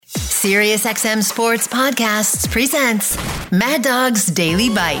SiriusXM Sports Podcasts presents Mad Dog's Daily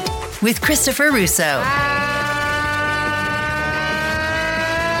Bite with Christopher Russo.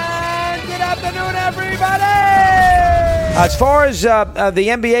 Good afternoon, everybody! As far as the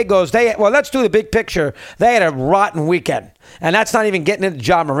NBA goes, let's do the big picture. They had a rotten weekend. And that's not even getting into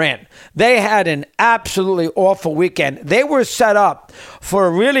Ja Morant. They had an absolutely awful weekend. They were set up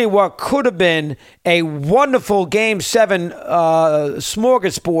for really what could have been a wonderful Game 7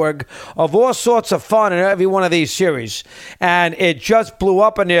 smorgasbord of all sorts of fun in every one of these series. And it just blew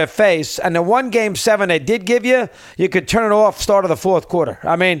up in their face. And the one Game 7 they did give you, you could turn it off start of the fourth quarter.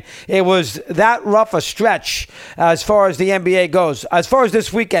 I mean, it was that rough a stretch as far as the NBA goes. As far as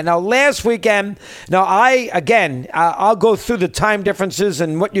this weekend. Now, last weekend, I'll go through the time differences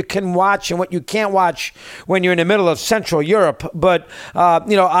and what you can watch and what you can't watch when you're in the middle of Central Europe. But,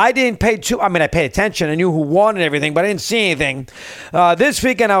 I didn't pay I paid attention. I knew who won and everything, but I didn't see anything. This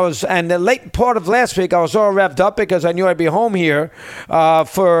weekend and the late part of last week, I was all revved up because I knew I'd be home here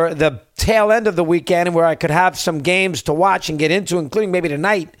for the tail end of the weekend where I could have some games to watch and get into, including maybe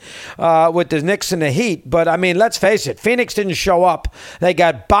tonight with the Knicks and the Heat. But, let's face it, Phoenix didn't show up. They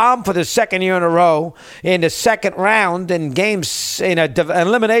got bombed for the second year in a row in the second round in an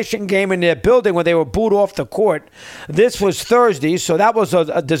elimination game in their building where they were booed off the court. This was Thursday, so that was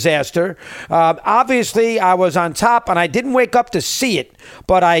a disaster. Obviously, I was on top, and I didn't wake up to see it,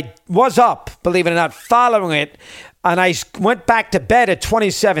 but I was up, believe it or not, following it. And I went back to bed at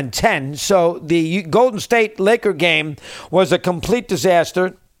 27-10. So the Golden State Laker game was a complete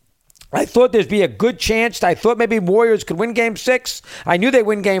disaster. I thought there'd be a good chance. I thought maybe Warriors could win Game 6. I knew they'd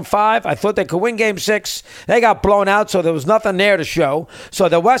win Game 5. I thought they could win Game 6. They got blown out, so there was nothing there to show. So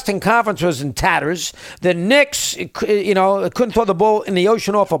the Western Conference was in tatters. The Knicks, couldn't throw the ball in the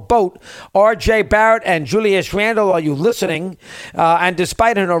ocean off a boat. R.J. Barrett and Julius Randle, are you listening? And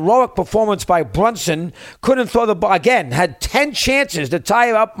despite an heroic performance by Brunson, couldn't throw the ball. Again, had 10 chances to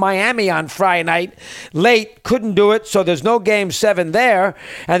tie up Miami on Friday night. Late, couldn't do it, so there's no Game 7 there.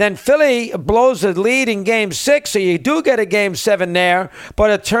 And then Philly blows the lead in Game 6, so you do get a Game 7 there,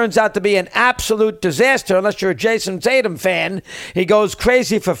 but it turns out to be an absolute disaster unless you're a Jason Tatum fan. He goes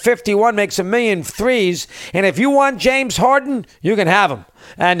crazy for 51, makes a million threes, and if you want James Harden, you can have him.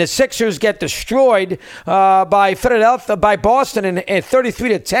 And the Sixers get destroyed by Boston in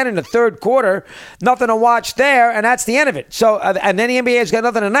 33-10 in the third quarter. Nothing to watch there, and that's the end of it. So, and then the NBA's got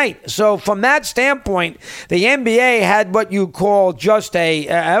nothing tonight. So, from that standpoint, the NBA had what you call just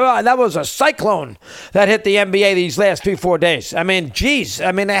that was a cyclone that hit the NBA these last 3-4 days.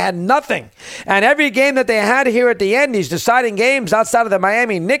 They had nothing. And every game that they had here at the end, these deciding games outside of the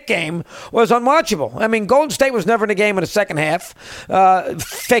Miami Knicks game, was unwatchable. Golden State was never in the game in the second half.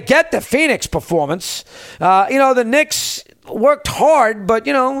 Forget the Phoenix performance. The Knicks worked hard, but,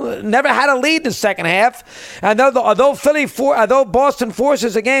 never had a lead in the second half. And although Boston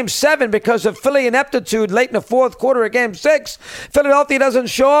forces a Game 7 because of Philly ineptitude late in the fourth quarter of Game 6, Philadelphia doesn't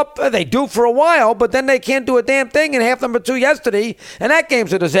show up. They do for a while, but then they can't do a damn thing in half number 2 yesterday, and that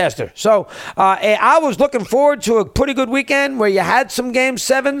game's a disaster. So I was looking forward to a pretty good weekend where you had some Game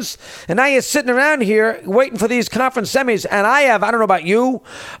 7s, and now you're sitting around here waiting for these conference semis. And I don't know about you,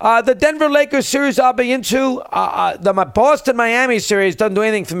 the Denver Lakers series I'll be into, the Boston-Miami series doesn't do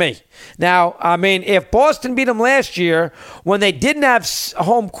anything for me. Now, if Boston beat them last year when they didn't have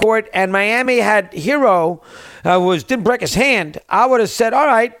home court and Miami had Hero, didn't break his hand, I would have said, all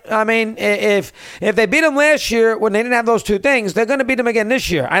right, if they beat them last year when they didn't have those two things, they're going to beat them again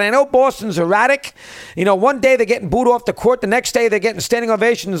this year. And I know Boston's erratic. One day they're getting booed off the court. The next day they're getting standing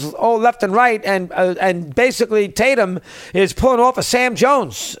ovations all left and right. And basically Tatum is pulling off a Sam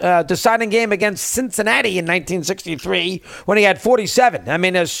Jones deciding game against Cincinnati in 1963 when he had 47.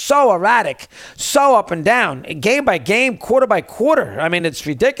 They're so erratic, so up and down, game by game, quarter by quarter. It's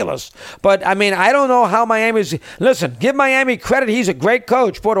ridiculous. But, I don't know how Miami's... Listen, give Miami credit. He's a great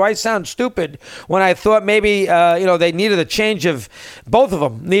coach. Boy, do I sound stupid when I thought maybe, they needed a change of... Both of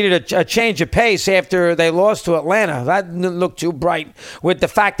them needed a change of pace after they lost to Atlanta. That didn't look too bright with the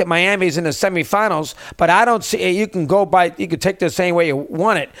fact that Miami's in the semifinals. But I don't see... You can take this the same way you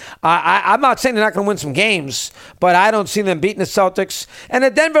want it. I'm not saying they're not going to win some games, but I don't see them beating the Celtics. And the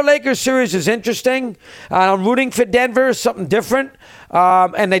Denver Lakers series is interesting. I'm rooting for Denver, something different.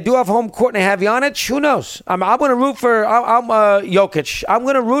 And they do have home court and they have Giannis. Who knows? I'm going to root for Jokic. I'm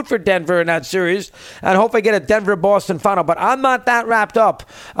going to root for Denver in that series and hope I get a Denver-Boston final. But I'm not that wrapped up,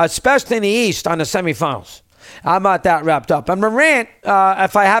 especially in the East, on the semifinals. I'm not that wrapped up. And Morant,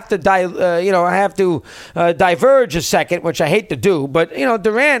 if I have to, diverge a second, which I hate to do, but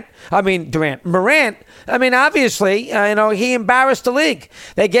Durant, Morant, obviously, he embarrassed the league.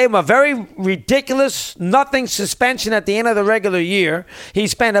 They gave him a very ridiculous nothing suspension at the end of the regular year. He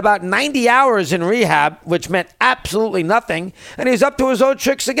spent about 90 hours in rehab, which meant absolutely nothing, and he's up to his old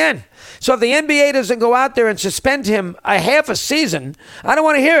tricks again. So if the NBA doesn't go out there and suspend him a half a season, I don't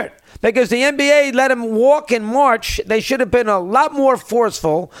want to hear it. Because the NBA let him walk in March. They should have been a lot more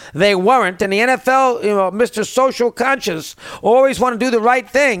forceful. They weren't. And the NFL, Mr. Social Conscious, always want to do the right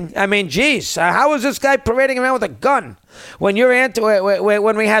thing. How is this guy parading around with a gun? When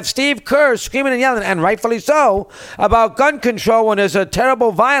when we have Steve Kerr screaming and yelling, and rightfully so, about gun control when there's a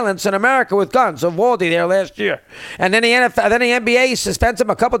terrible violence in America with guns. Uvalde there last year. And then the NBA suspends him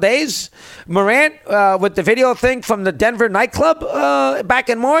a couple days. Morant with the video thing from the Denver nightclub back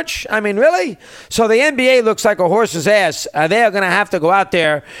in March. Really? So the NBA looks like a horse's ass. They're going to have to go out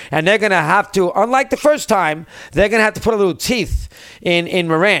there and they're going to have to, unlike the first time, they're going to have to put a little teeth in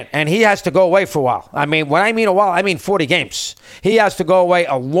Morant. And he has to go away for a while. When I mean a while, I mean 40 games. He has to go away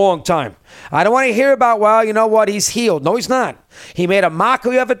a long time. I don't want to hear about, he's healed. No, he's not. He made a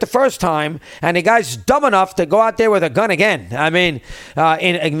mockery of it the first time, and the guy's dumb enough to go out there with a gun again. And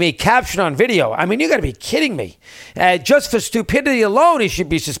be captured on video. You got to be kidding me. Just for stupidity alone, he should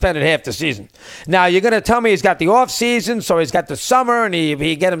be suspended half the season. Now, you're going to tell me he's got the off season, so he's got the summer, and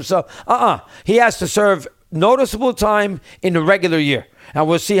he get himself. He has to serve noticeable time in the regular year. And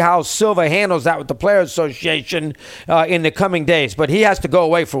we'll see how Silva handles that with the Players Association in the coming days. But he has to go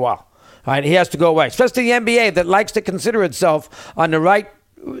away for a while. All right, he has to go away. Especially the NBA that likes to consider itself on the right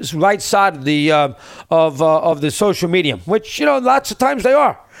side of the social medium, which lots of times they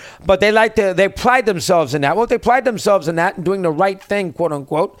are. But they pride themselves in that. Well, they pride themselves in that and doing the right thing, quote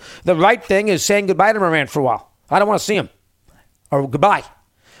unquote. The right thing is saying goodbye to Morant for a while. I don't want to see him. Or goodbye.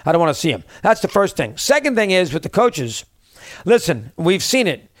 I don't want to see him. That's the first thing. Second thing is with the coaches. Listen, we've seen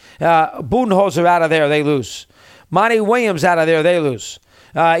it. Budenholzer out of there, they lose. Monty Williams out of there, they lose.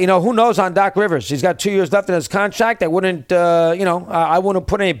 Who knows on Doc Rivers? He's got 2 years left in his contract. I wouldn't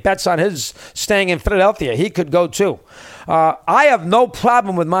put any bets on his staying in Philadelphia. He could go too. I have no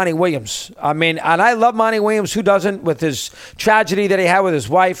problem with Monty Williams. And I love Monty Williams. Who doesn't? With his tragedy that he had with his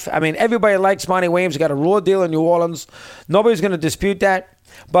wife. Everybody likes Monty Williams. He got a raw deal in New Orleans. Nobody's going to dispute that.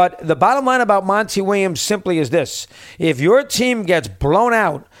 But the bottom line about Monty Williams simply is this. If your team gets blown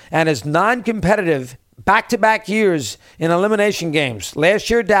out and is non-competitive back-to-back years in elimination games, last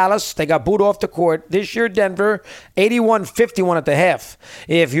year Dallas, they got booed off the court. This year Denver, 81-51 at the half.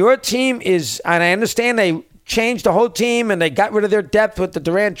 If your team is, and I understand they changed the whole team and they got rid of their depth with the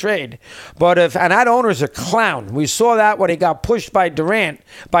Durant trade. But and that owner's a clown. We saw that when he got pushed by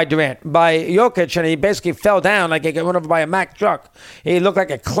Jokic, and he basically fell down like he got run over by a Mack truck. He looked like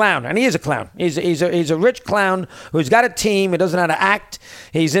a clown, and he is a clown. He's a rich clown who's got a team. He doesn't know how to act.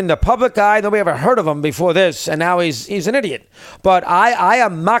 He's in the public eye. Nobody ever heard of him before this, and now he's an idiot. But I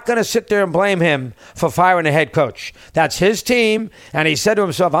am not going to sit there and blame him for firing the head coach. That's his team, and he said to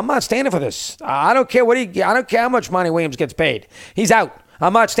himself, "I'm not standing for this. I don't care I don't care how much Monty Williams gets paid. He's out.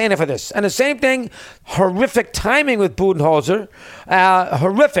 I'm not standing for this." And the same thing, horrific timing with Budenholzer,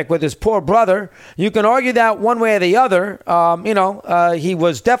 horrific with his poor brother. You can argue that one way or the other. He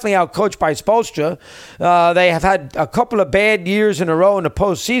was definitely outcoached by Spoelstra. They have had a couple of bad years in a row in the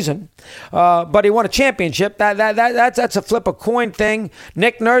postseason, but he won a championship. That's a flip a coin thing.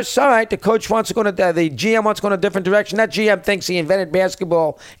 Nick Nurse, all right, the coach wants to go the GM wants to go in a different direction. That GM thinks he invented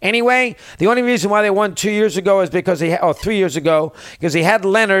basketball anyway. The only reason why they won 2 years ago is because 3 years ago, because he had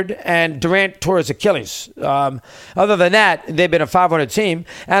Leonard and Durant tore his Achilles. Other than that, they've been a 500 team.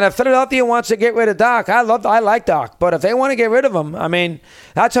 And if Philadelphia wants to get rid of Doc, I like Doc. But if they want to get rid of him,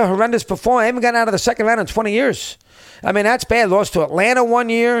 that's a horrendous performance. They haven't gotten out of the second round in 20 years. That's bad. Lost to Atlanta 1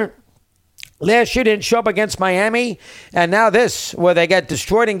 year. Last year didn't show up against Miami, and now this, where they get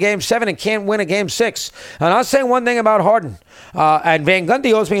destroyed in Game 7 and can't win a Game 6. And I'll say one thing about Harden, and Van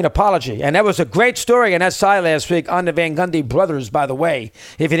Gundy owes me an apology, and that was a great story in SI last week on the Van Gundy brothers, by the way,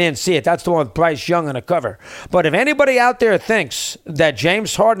 if you didn't see it. That's the one with Bryce Young on the cover. But if anybody out there thinks that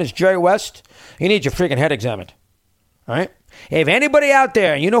James Harden is Jerry West, you need your freaking head examined. All right? If anybody out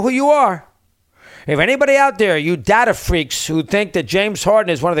there, you know who you are, if anybody out there, you data freaks who think that James Harden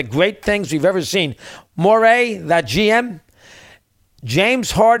is one of the great things we've ever seen, Morey, that GM,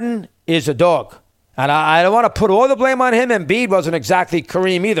 James Harden is a dog. And I don't want to put all the blame on him. Embiid wasn't exactly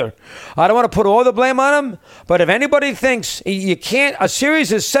Kareem either. I don't want to put all the blame on him. But if anybody thinks you can't, a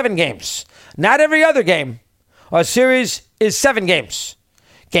series is 7 games. Not every other game. A series is 7 games.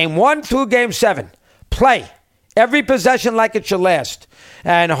 Game 1 through Game 7. Play. Every possession like it should last.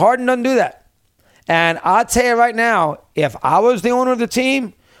 And Harden doesn't do that. And I'll tell you right now, if I was the owner of the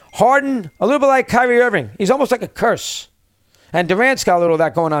team, Harden, a little bit like Kyrie Irving. He's almost like a curse. And Durant's got a little of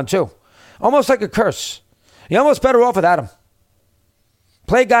that going on too. Almost like a curse. You're almost better off without him.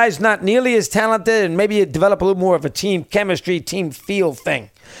 Play guys not nearly as talented, and maybe you develop a little more of a team chemistry, team feel thing.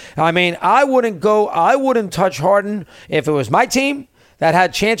 I mean, I wouldn't touch Harden if it was my team that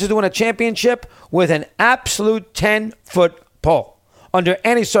had chances to win a championship with an absolute 10-foot pole under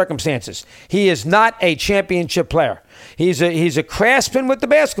any circumstances. He is not a championship player. He's a craftsman with the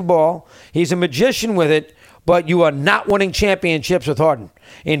basketball. He's a magician with it, but you are not winning championships with Harden.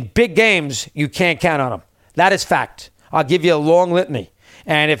 In big games, you can't count on him. That is fact. I'll give you a long litany.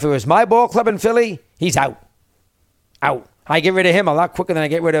 And if it was my ball club in Philly, he's out. Out. I get rid of him a lot quicker than I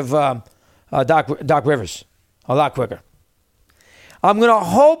get rid of Doc Rivers. A lot quicker. I'm going to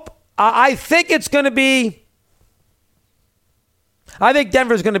hope. I think it's going to be. I think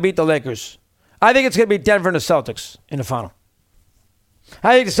Denver's going to beat the Lakers. I think it's going to be Denver and the Celtics in the final.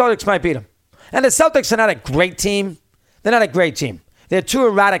 I think the Celtics might beat them. And the Celtics are not a great team. They're not a great team. They're too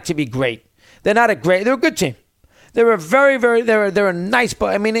erratic to be great. They're a good team. They were they're a nice,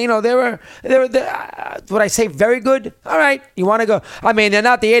 but I mean, you know, they were would I say very good? All right. You want to go? I mean, they're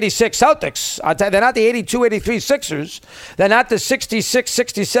not the 86 Celtics. I'll tell you, they're not the 82, 83 Sixers. They're not the 66,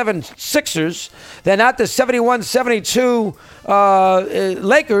 67 Sixers. They're not the 71, 72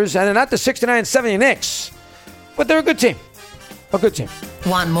 Lakers, and they're not the 69, 70 Knicks. But they're a good team. A good team.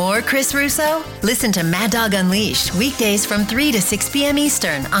 Want more Chris Russo? Listen to Mad Dog Unleashed weekdays from 3 to 6 p.m.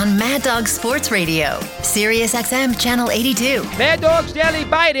 Eastern on Mad Dog Sports Radio, Sirius XM Channel 82. Mad Dog's Daily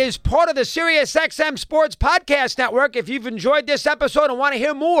Bite is part of the Sirius XM Sports Podcast Network. If you've enjoyed this episode and want to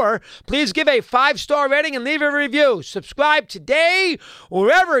hear more, please give a 5-star rating and leave a review. Subscribe today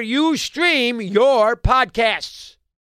wherever you stream your podcasts.